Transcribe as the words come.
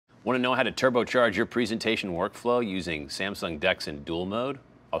Want to know how to turbocharge your presentation workflow using Samsung DeX in dual mode?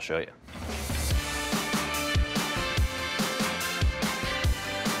 I'll show you.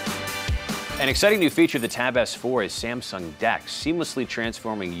 An exciting new feature of the Tab S4 is Samsung DeX, seamlessly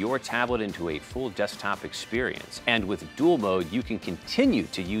transforming your tablet into a full desktop experience. And with dual mode, you can continue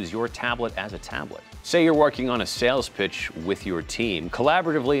to use your tablet as a tablet. Say you're working on a sales pitch with your team.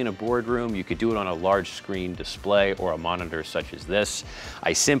 Collaboratively in a boardroom, you could do it on a large screen display or a monitor such as this.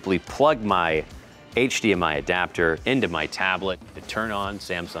 I simply plug my HDMI adapter into my tablet to turn on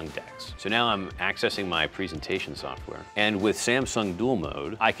Samsung DeX. So now I'm accessing my presentation software. And with Samsung Dual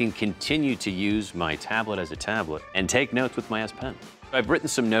Mode, I can continue to use my tablet as a tablet and take notes with my S Pen. I've written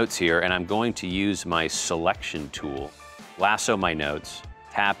some notes here and I'm going to use my selection tool, lasso my notes,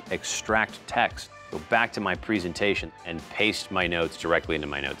 tap extract text, go back to my presentation and paste my notes directly into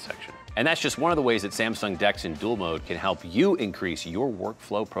my notes section. And that's just one of the ways that Samsung DeX in dual mode can help you increase your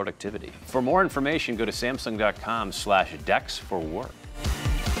workflow productivity. For more information, go to samsung.com/DeX for work.